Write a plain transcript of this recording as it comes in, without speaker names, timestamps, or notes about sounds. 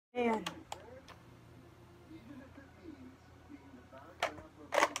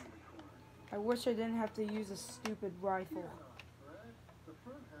wish I didn't have to use a stupid rifle. The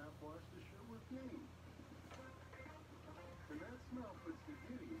front half washed the shirt with me. And that smell puts the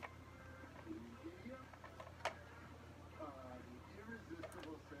giddy. Can you giddy up? The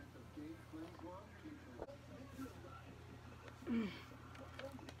irresistible scent of Gay Flynn's laundry detergent.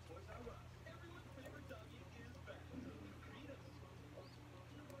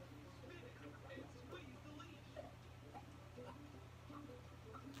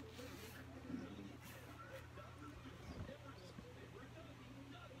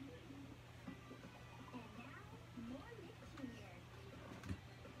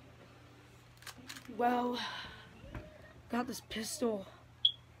 Well, got this pistol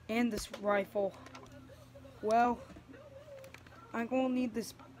and this rifle. Well, I'm gonna need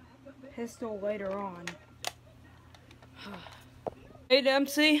this pistol later on. Hey,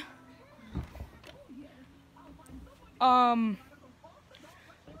 Dempsey.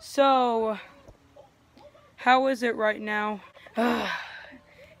 So, how is it right now?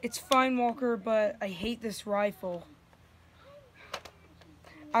 It's fine, Walker, but I hate this rifle.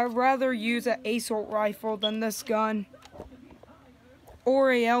 I'd rather use an assault rifle than this gun.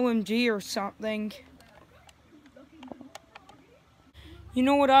 Or a LMG or something. You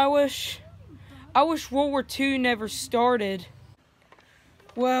know what I wish? I wish World War II never started.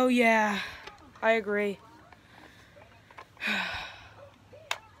 Well, yeah, I agree.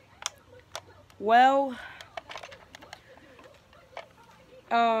 Well,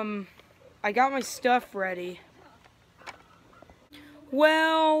 I got my stuff ready.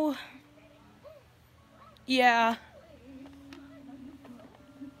 Well, yeah.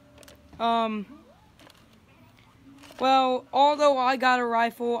 Well, although I got a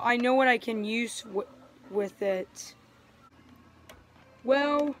rifle, I know what I can use with it.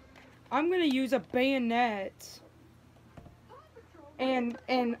 Well, I'm gonna use a bayonet. And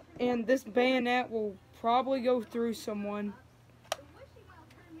this bayonet will probably go through someone.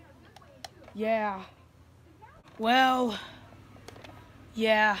 Yeah. Well,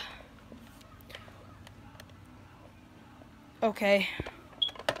 yeah. Okay.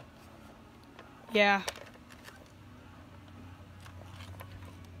 Yeah.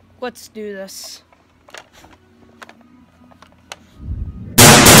 Let's do this.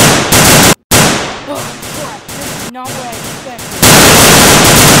 Oh, crap. This is not what I expected.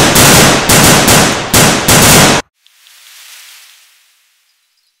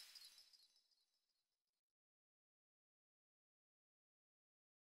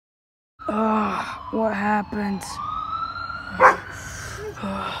 What happened?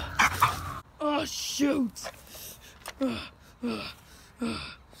 Oh, shoot!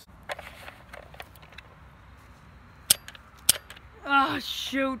 Ah,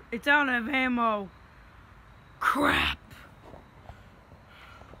 shoot! It's out of ammo. Crap!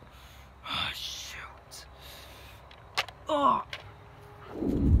 Oh, shoot! Oh!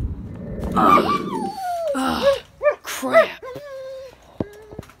 Crap!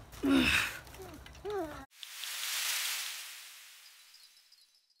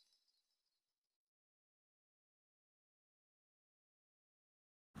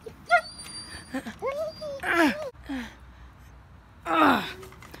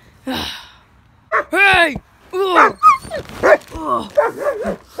 Hey!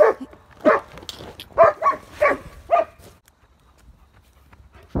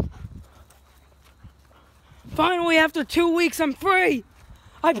 Finally, after 2 weeks, I'm free!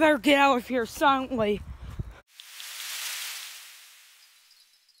 I better get out of here silently.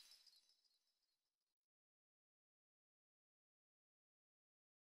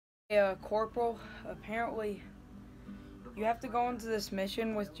 Corporal, apparently you have to go into this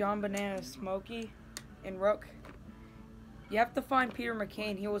mission with John Banana, Smokey, and Rook. You have to find Peter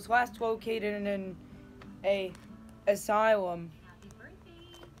McCain. He was last located in a asylum.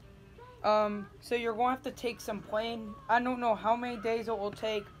 So you're going to have to take some plane. I don't know how many days it will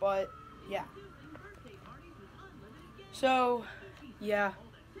take, but yeah. So, yeah.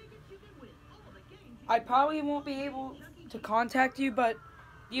 I probably won't be able to contact you, but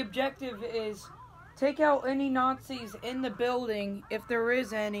the objective is take out any Nazis in the building, if there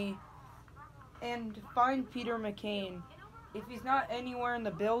is any, and find Peter McCain. If he's not anywhere in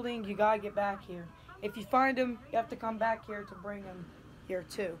the building, you gotta get back here. If you find him, you have to come back here to bring him here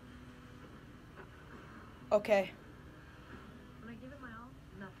too. Okay. When I give it my all,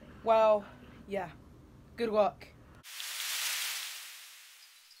 nothing. Well, yeah. Good luck.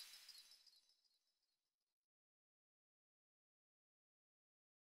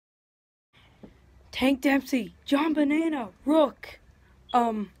 Tank Dempsey, John Banana, Rook.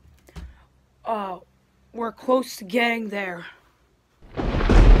 We're close to getting there.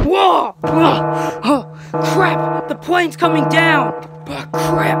 Whoa! Oh, crap! The plane's coming down! Oh,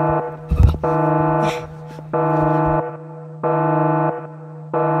 crap!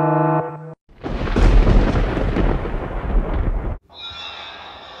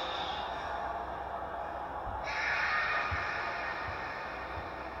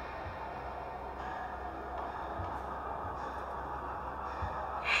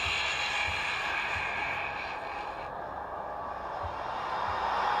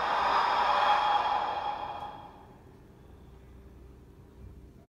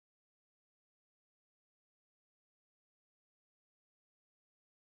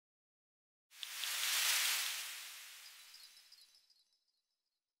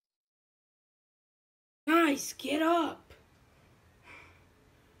 Nice, get up!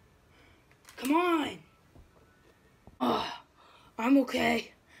 Come on! Oh, I'm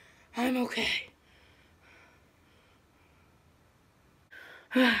okay. I'm okay.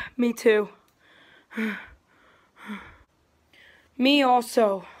 Me too. Me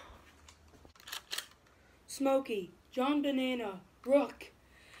also. Smokey, John Banana, Rook.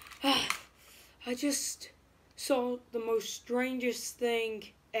 I just saw the most strangest thing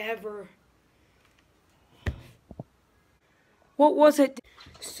ever. What was it?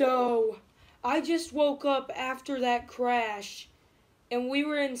 So, I just woke up after that crash, and we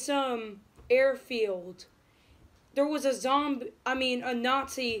were in some airfield. There was a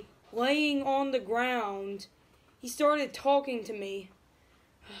Nazi laying on the ground. He started talking to me.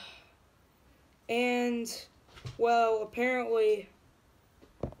 And, well, apparently,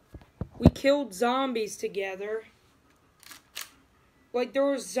 we killed zombies together. Like, there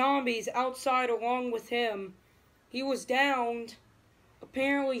were zombies outside along with him. He was downed.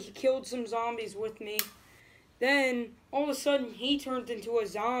 Apparently, he killed some zombies with me. Then, all of a sudden, he turned into a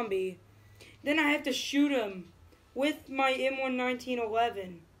zombie. Then I have to shoot him with my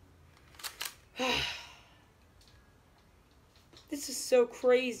M1911. This is so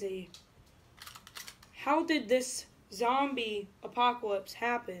crazy. How did this zombie apocalypse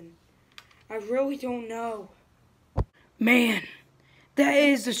happen? I really don't know. Man, that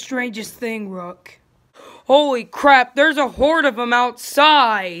is the strangest thing, Rook. Holy crap, there's a horde of them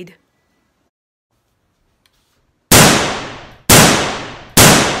outside.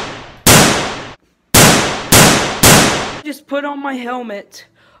 Just put on my helmet.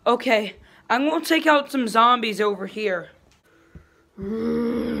 Okay, I'm gonna take out some zombies over here.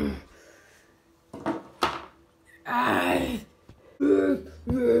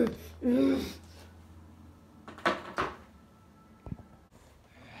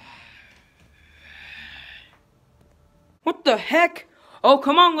 What the heck? Oh,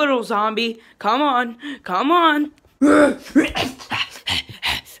 come on, little zombie. Come on. Come on.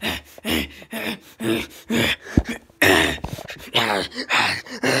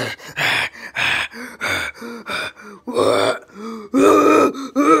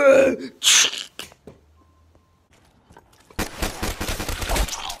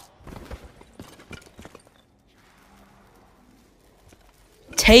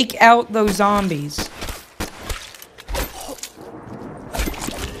 Take out those zombies.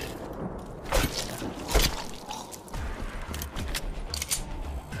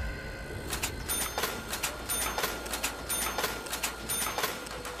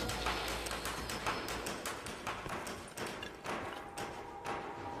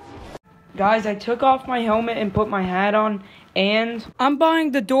 Guys, I took off my helmet and put my hat on, and I'm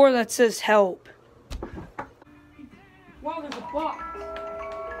buying the door that says help. Wow, there's a box.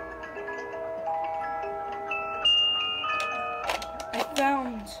 I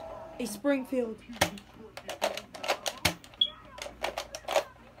found a Springfield.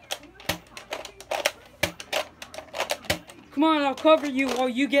 Come on, I'll cover you while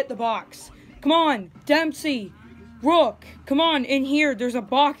you get the box. Come on, Dempsey, Rook, come on, in here, there's a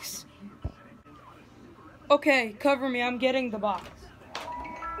box. Okay, cover me, I'm getting the box.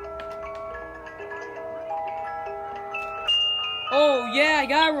 Oh yeah, I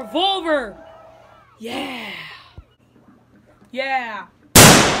got a revolver! Yeah! Yeah!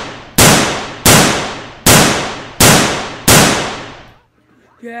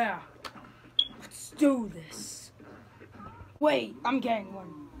 Yeah! Let's do this. Wait, I'm getting one.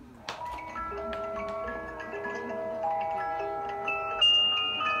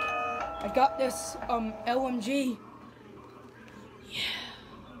 I got this, LMG. Yeah.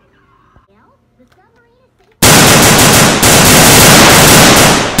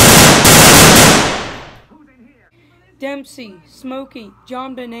 Dempsey, Smokey,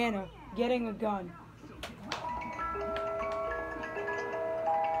 John Banana, getting a gun.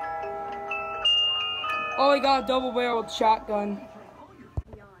 Oh, I got a double-barreled shotgun.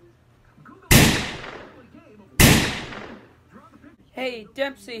 Hey,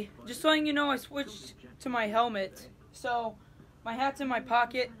 Dempsey, just letting you know I switched to my helmet. So, my hat's in my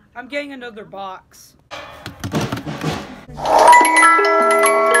pocket. I'm getting another box.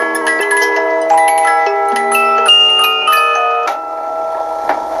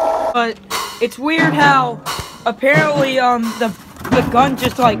 But it's weird how apparently the gun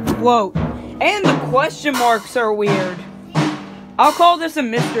just like float. And the question marks are weird. I'll call this a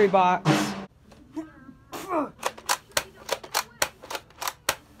mystery box.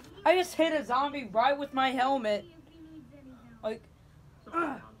 I just hit a zombie right with my helmet. Like,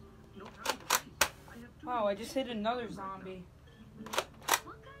 wow, I just hit another zombie.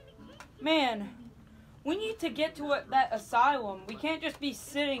 Man, we need to get to that asylum. We can't just be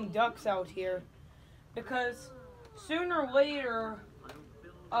sitting ducks out here. Because sooner or later,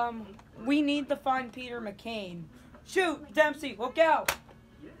 we need to find Peter McCain. Shoot, Dempsey, look out!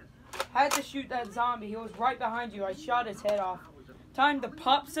 I had to shoot that zombie. He was right behind you. I shot his head off. Time to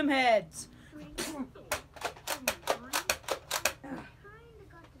pop some heads.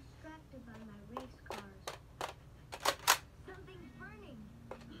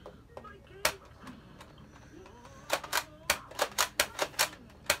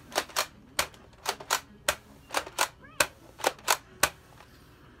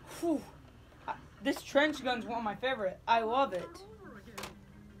 Whew. This trench gun's one of my favorite. I love it.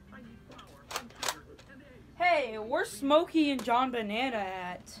 Hey, where's Smokey and John Banana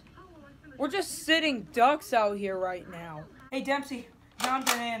at? We're just sitting ducks out here right now. Hey, Dempsey, John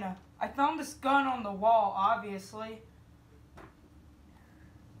Banana. I found this gun on the wall, obviously.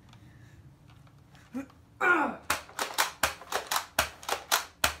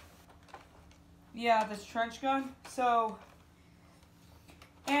 Yeah, this trench gun. So,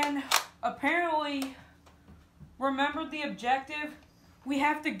 and apparently, remember the objective? We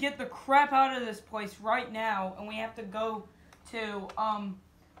have to get the crap out of this place right now, and we have to go to,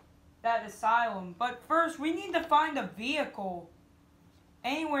 that asylum. But first, we need to find a vehicle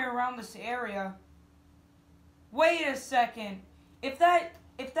anywhere around this area. Wait a second. If that,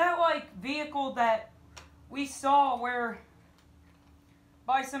 like, vehicle that we saw where,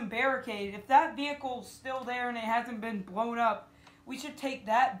 by some barricade, if that vehicle's still there and it hasn't been blown up, we should take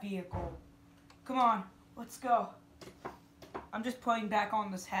that vehicle. Come on, let's go. I'm just putting back on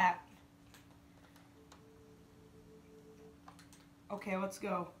this hat. Okay, let's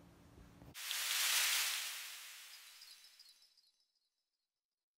go.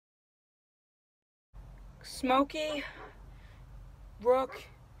 Smokey, Brooke,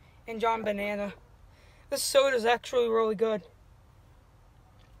 and John Banana. This soda's actually really good.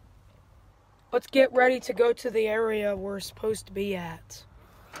 Let's get ready to go to the area we're supposed to be at.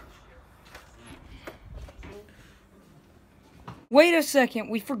 Wait a second,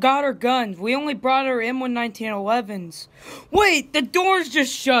 we forgot our guns. We only brought our M1911s. Wait, the door's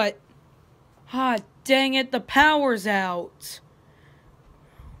just shut. Ah, dang it, the power's out.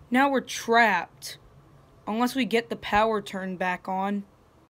 Now we're trapped. Unless we get the power turned back on.